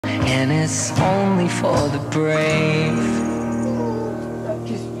and it's only for the brave.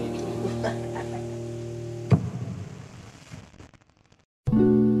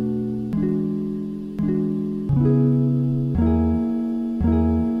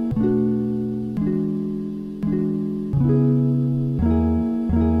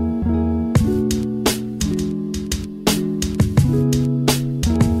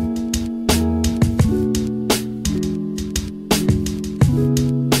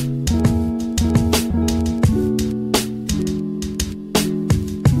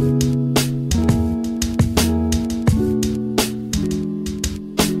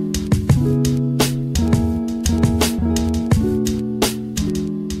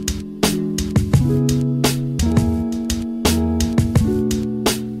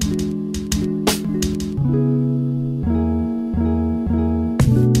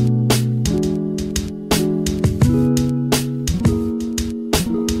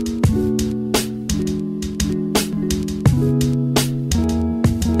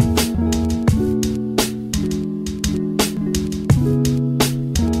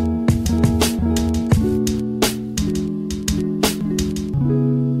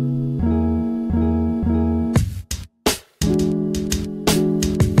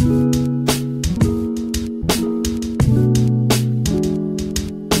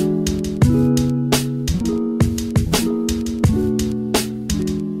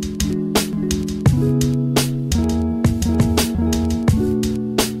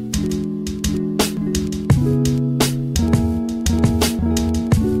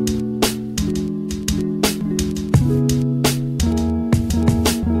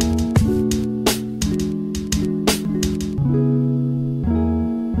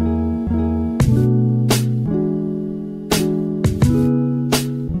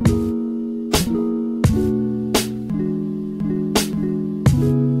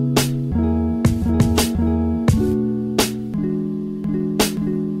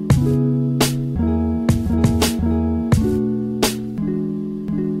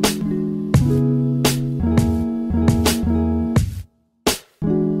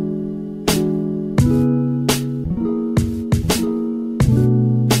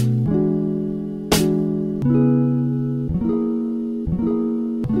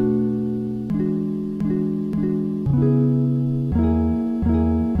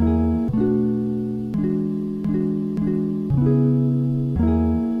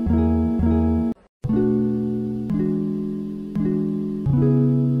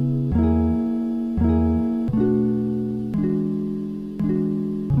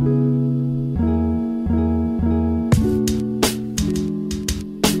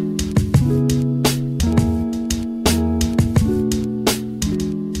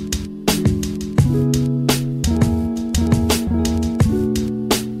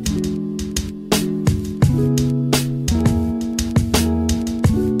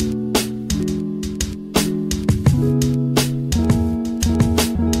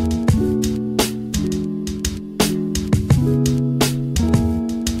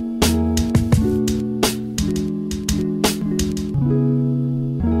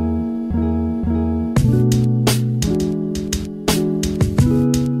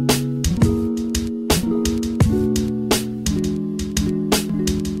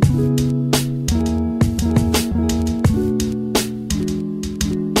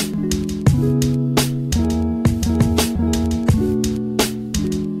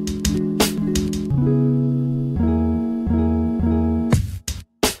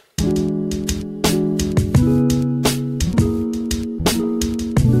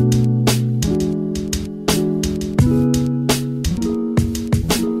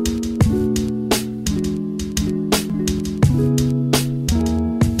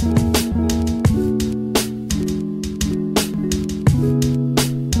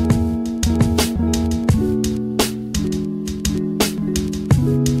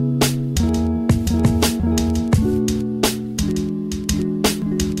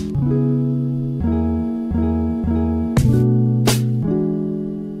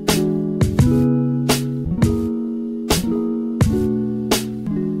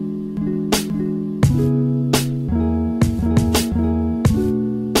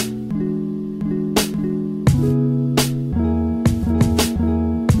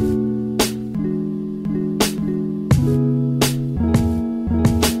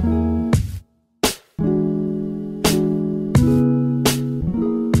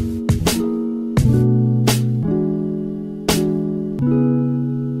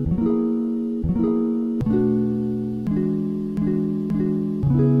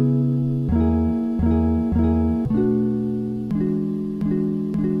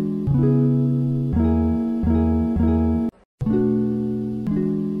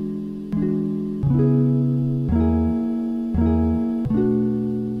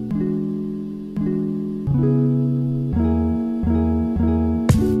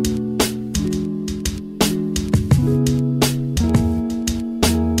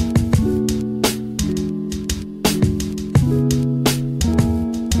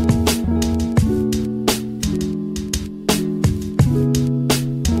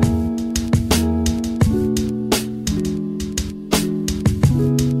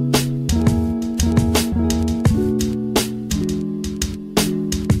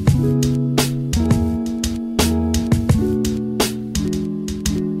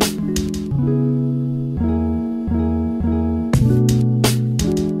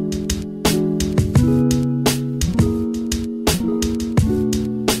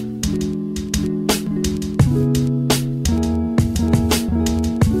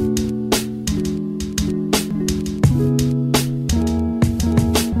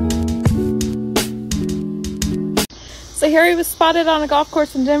 Harry was spotted on a golf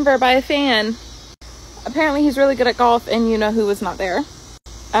course in Denver by a fan. Apparently he's really good at golf, and you know who was not there.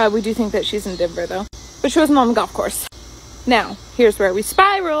 We do think that she's in Denver, though. But she wasn't on the golf course. Now, here's where we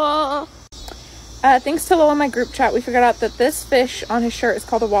spiral. Thanks to Lowell in my group chat, we figured out that this fish on his shirt is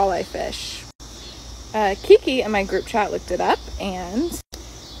called a walleye fish. Kiki in my group chat looked it up, and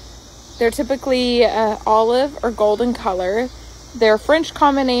they're typically olive or golden color. Their French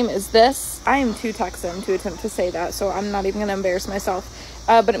common name is this. I am too Texan to attempt to say that, so I'm not even going to embarrass myself.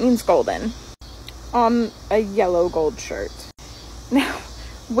 But it means golden on a yellow gold shirt. Now,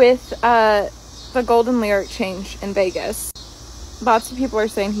 with the golden lyric change in Vegas, lots of people are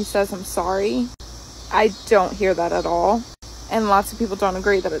saying he says I'm sorry. I don't hear that at all. And lots of people don't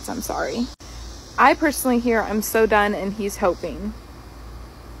agree that it's I'm sorry. I personally hear I'm so done and he's hoping.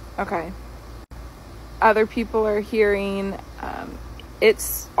 Okay. Other people are hearing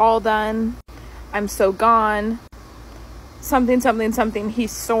it's all done. I'm so gone. Something, something, something.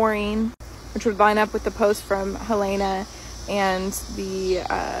 He's soaring, which would line up with the post from Helena and the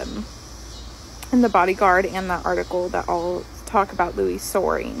Bodyguard and that article that all talk about Louis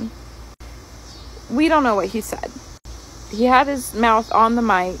soaring. We don't know what he said. He had his mouth on the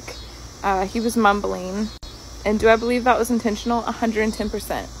mic. He was mumbling. And do I believe that was intentional?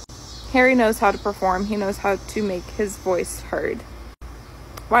 110%. Harry knows how to perform. He knows how to make his voice heard.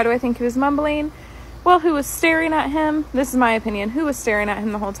 Why do I think he was mumbling? Well, who was staring at him? This is my opinion. Who was staring at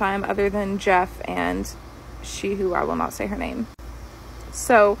him the whole time other than Jeff and she who I will not say her name.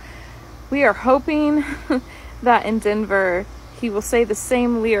 So we are hoping that in Denver he will say the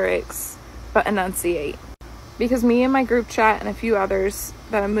same lyrics but enunciate. Because me and my group chat and a few others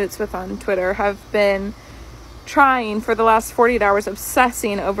that I'm moots with on Twitter have been trying for the last 48 hours,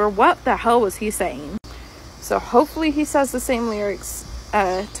 obsessing over what the hell was he saying. So hopefully he says the same lyrics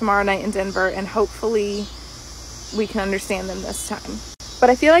tomorrow night in Denver, and hopefully we can understand them this time. But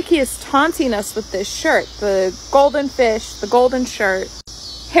I feel like he is taunting us with this shirt, the golden fish, the golden shirt.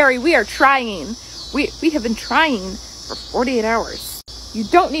 Harry, we are trying. We have been trying for 48 hours. You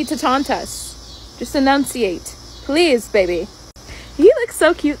don't need to taunt us. Just enunciate. Please, baby. He looks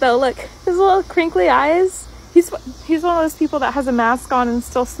so cute though. Look, his little crinkly eyes. He's one of those people that has a mask on and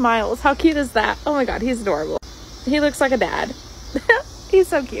still smiles. How cute is that? Oh my god, he's adorable. He looks like a dad. He's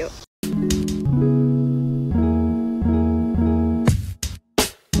so cute.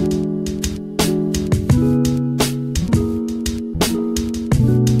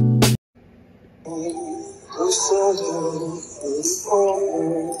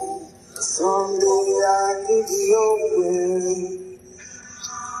 Someday I could be open.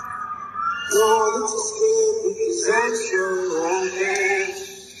 Don't escape because that's your romance.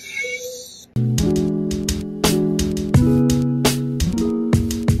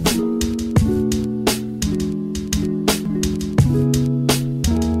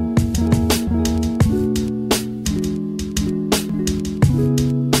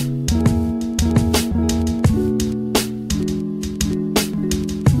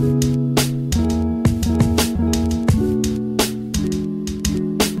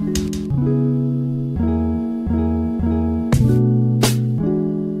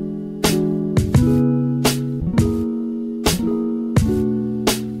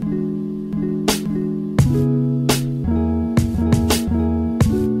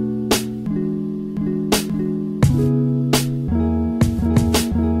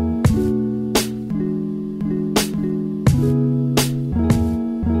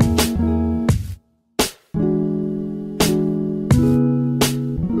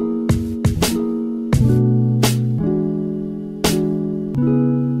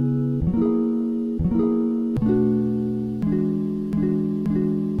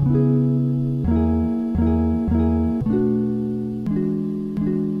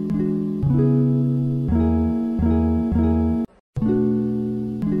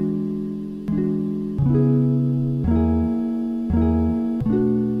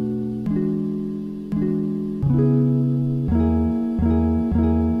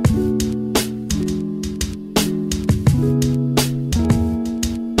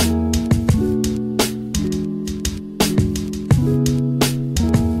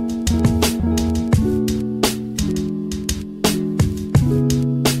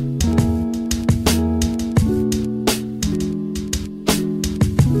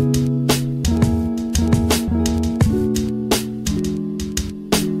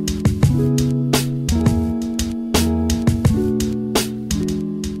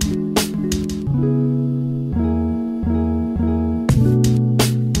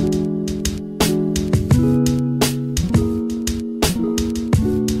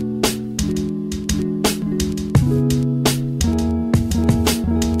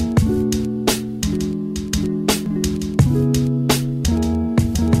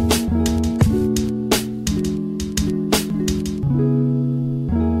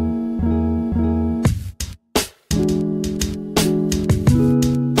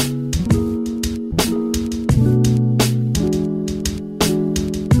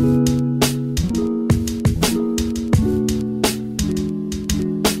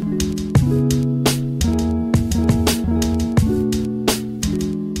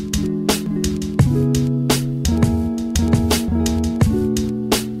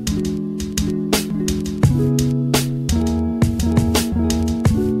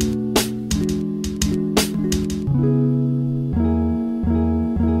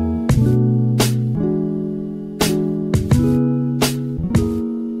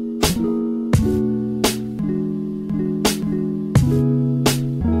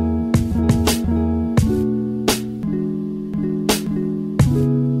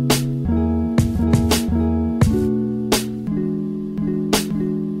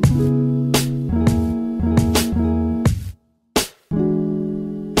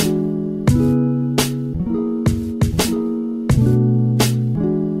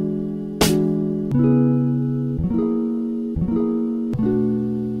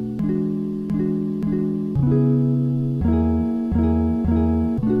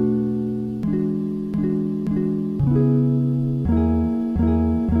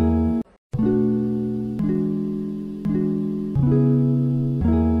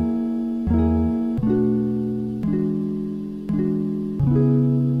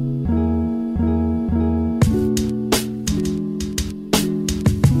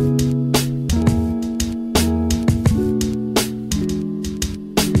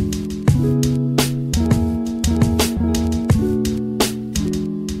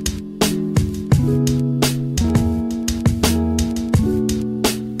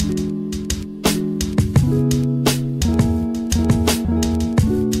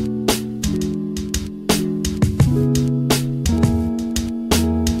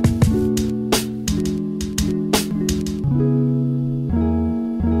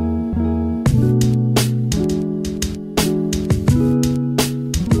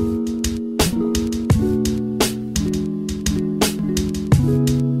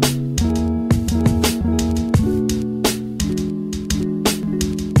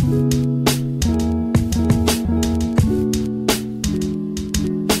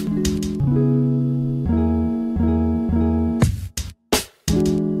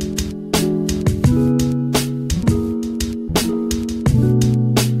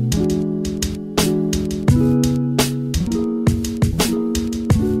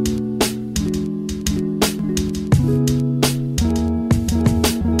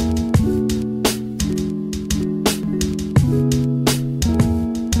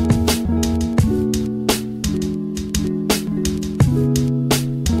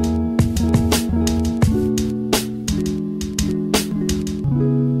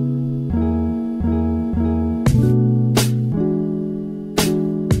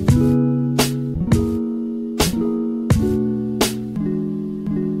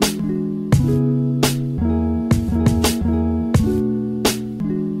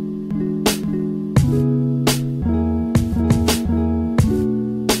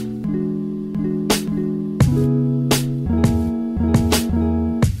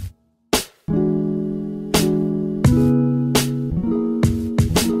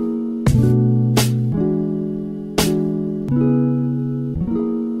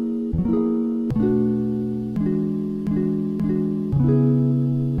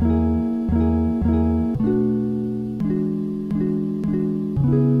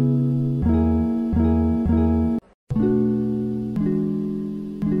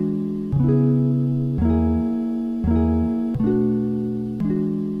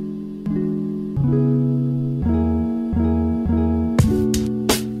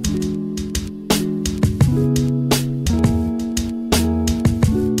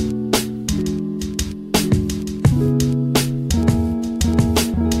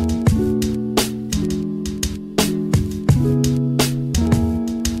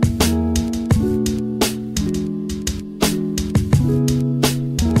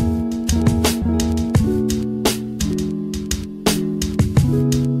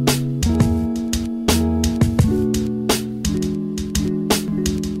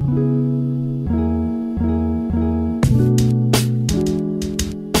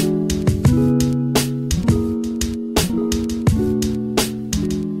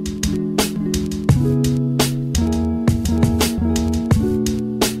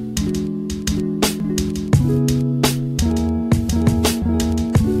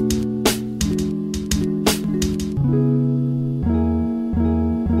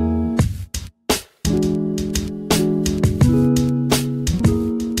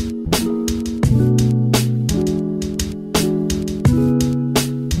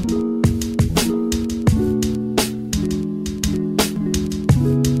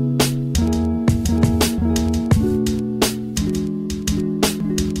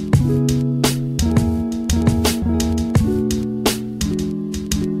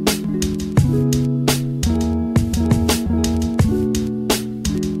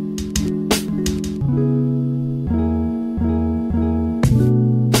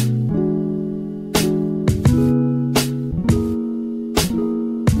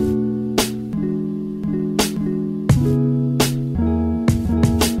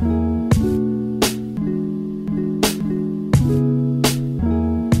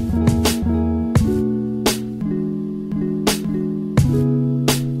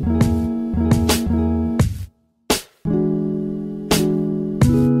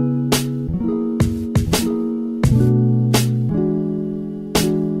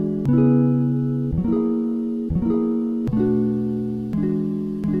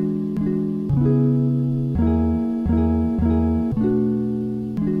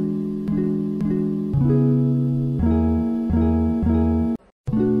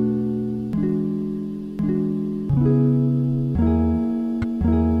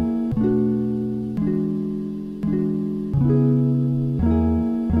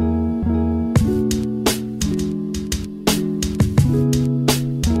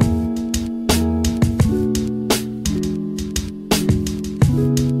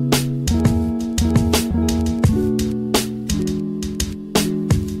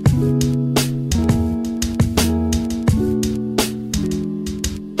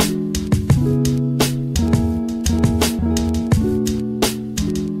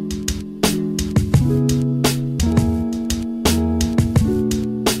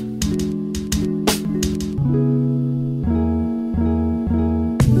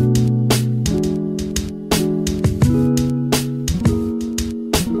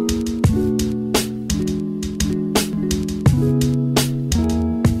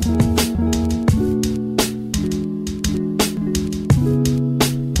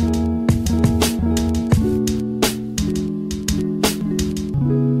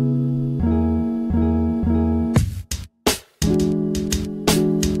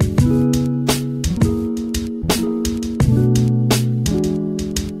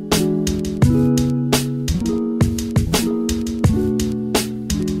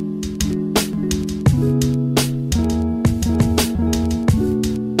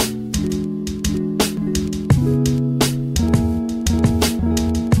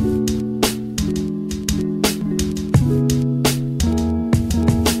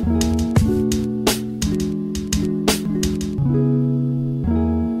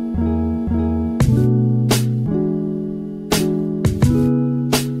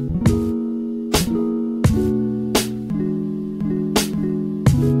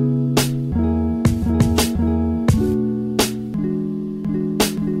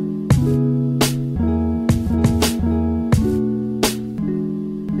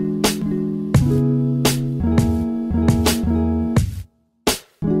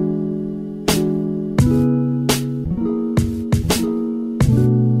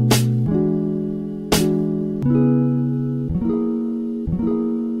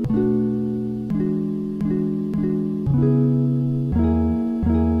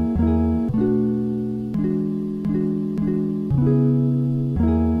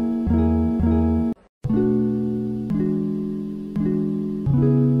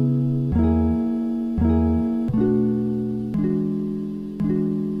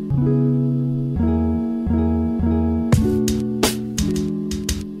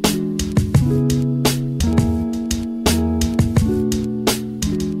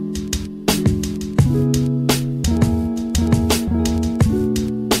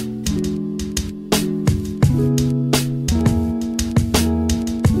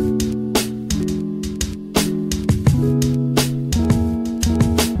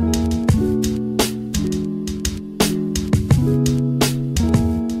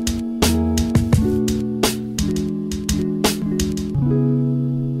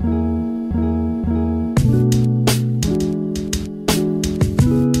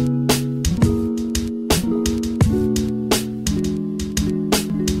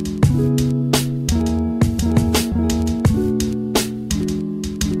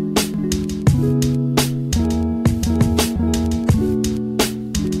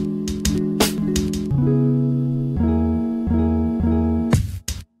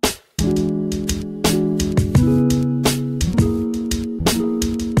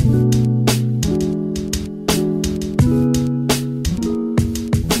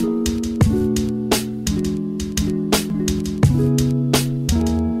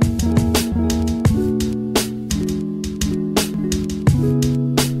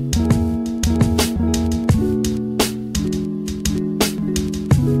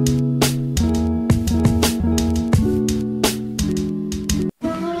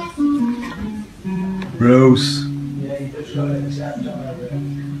 Rose.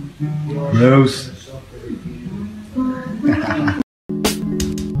 Rose.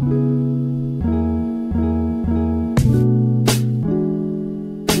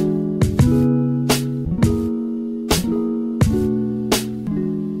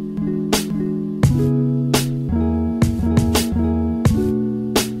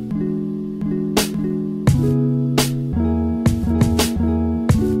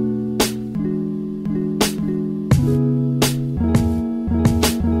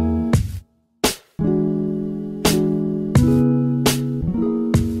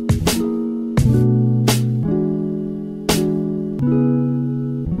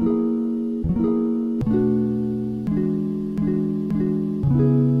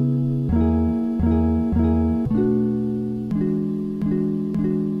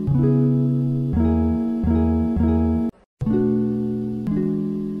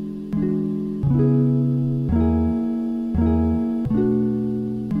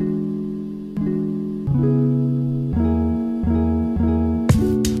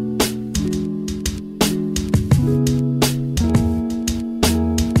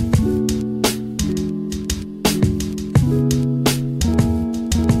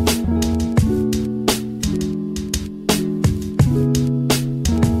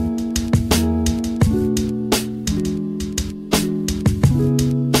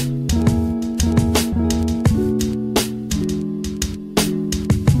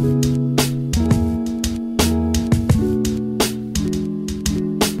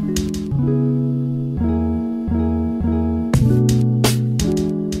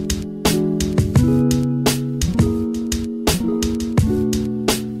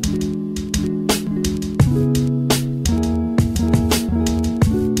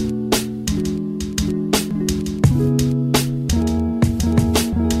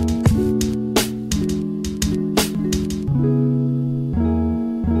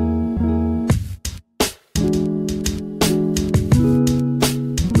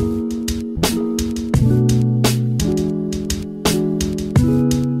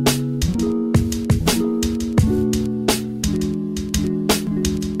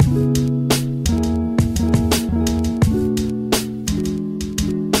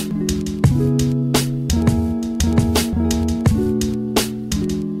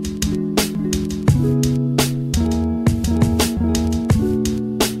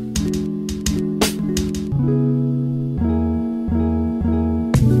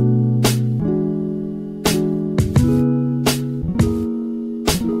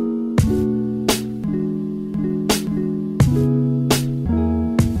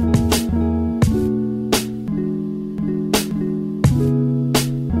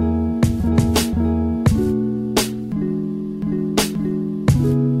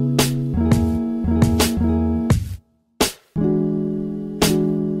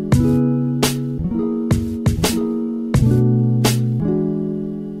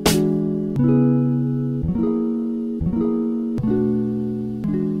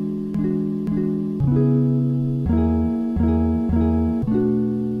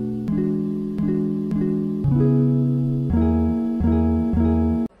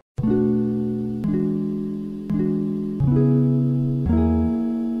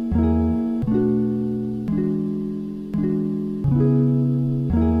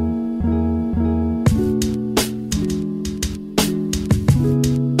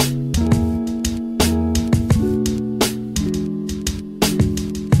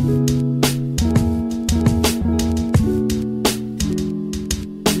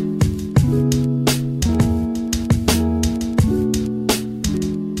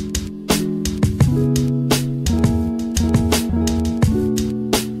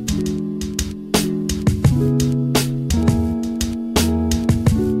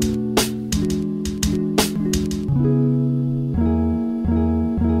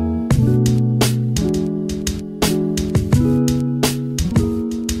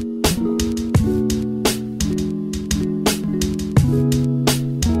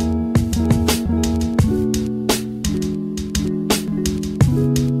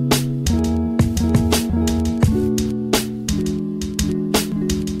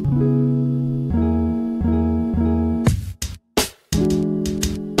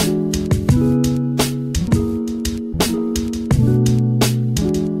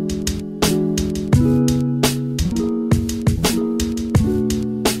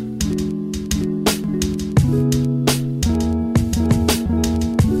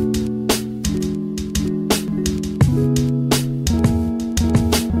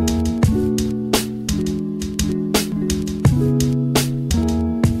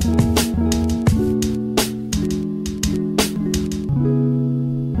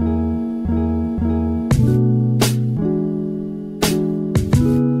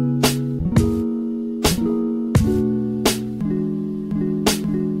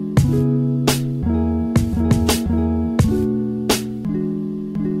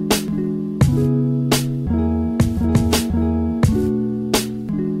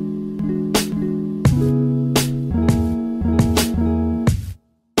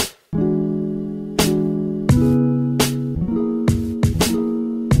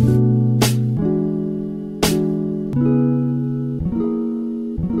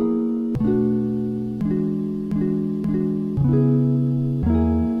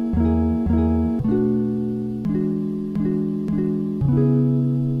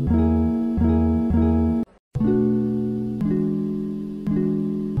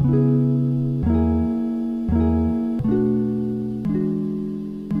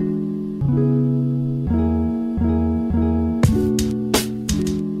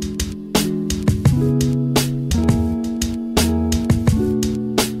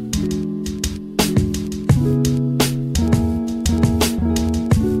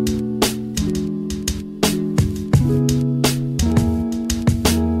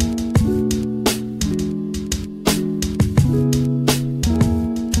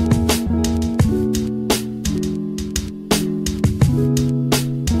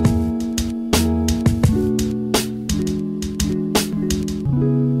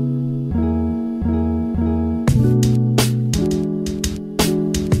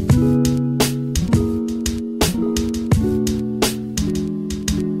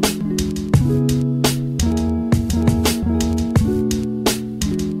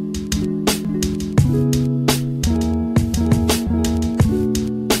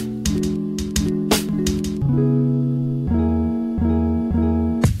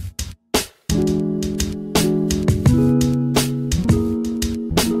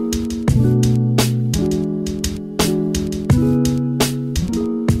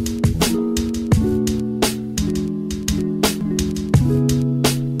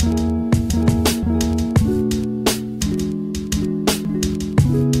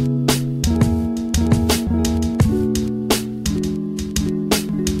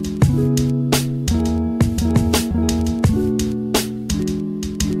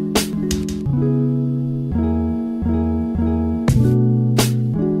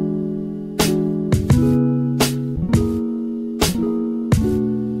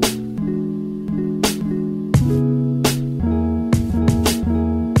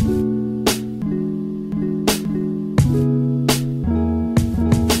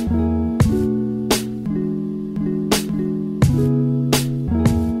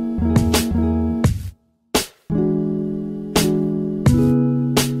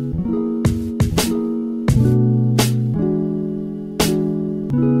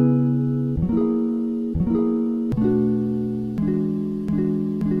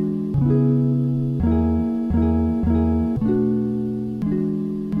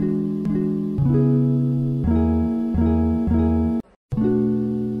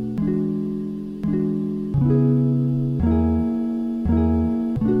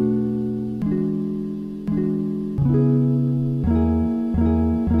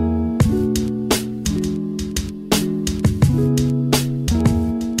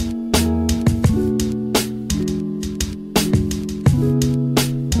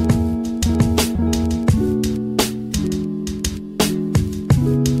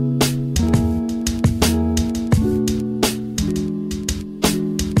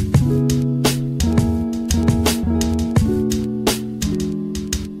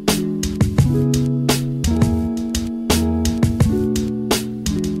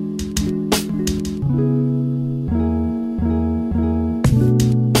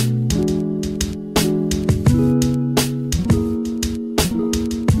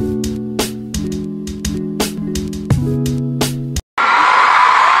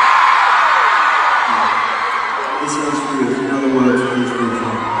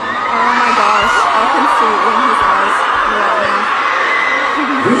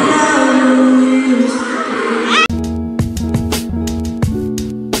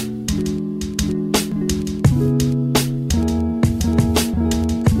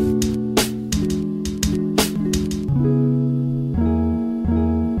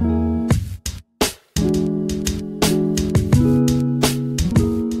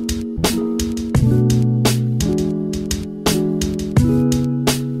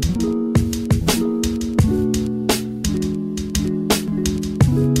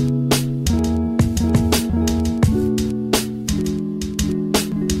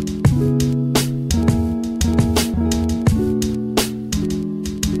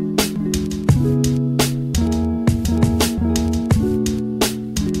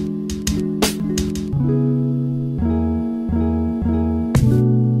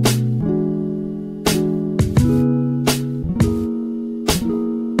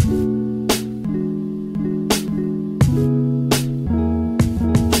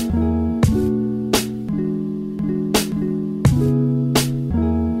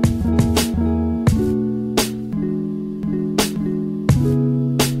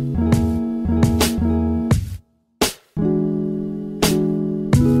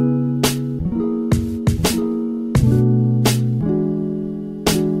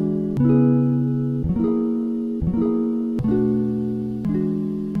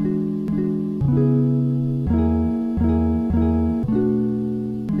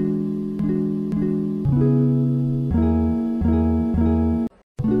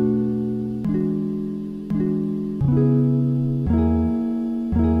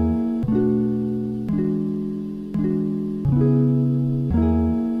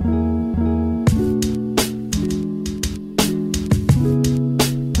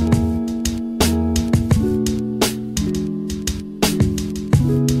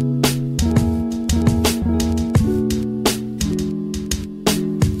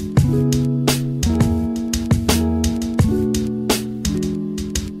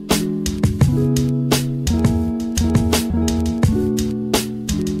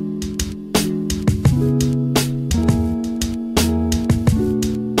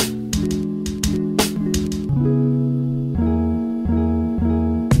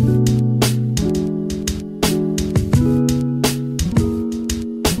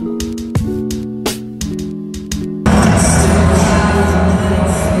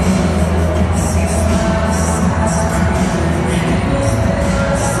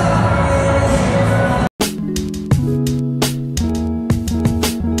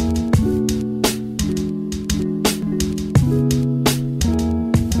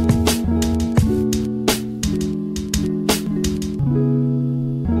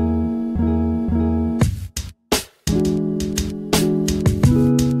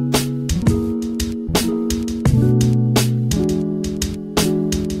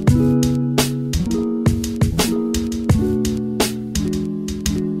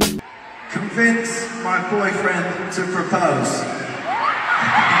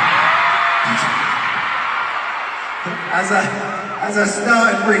 As I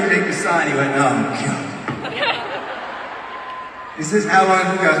started reading the sign, he went, oh, God. He says, how long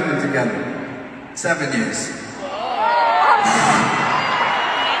have you guys been together? 7 years.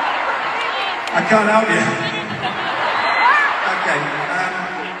 I can't help you. Okay,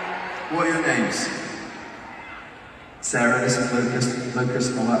 what are your names? Sarah, this is Lucas.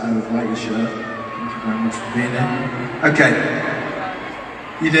 Lucas, I like your shirt. Thank you very much for being here. Okay.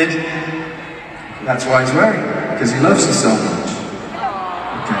 You did? That's why he's wearing it, because he loves you so much.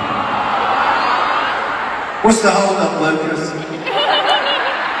 Okay. What's the hold up, Lucas?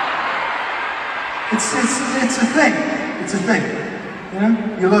 It's a thing. It's a thing. You know?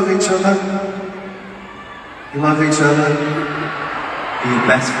 You love each other. You love each other. You're your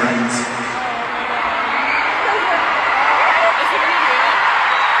best friends.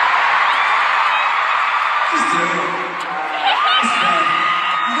 Just do it. It's fine.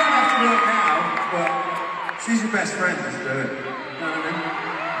 You don't have to do it now, but she's your best friend. Just do it. You know what I mean?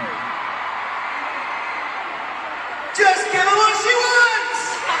 Just give her what she wants!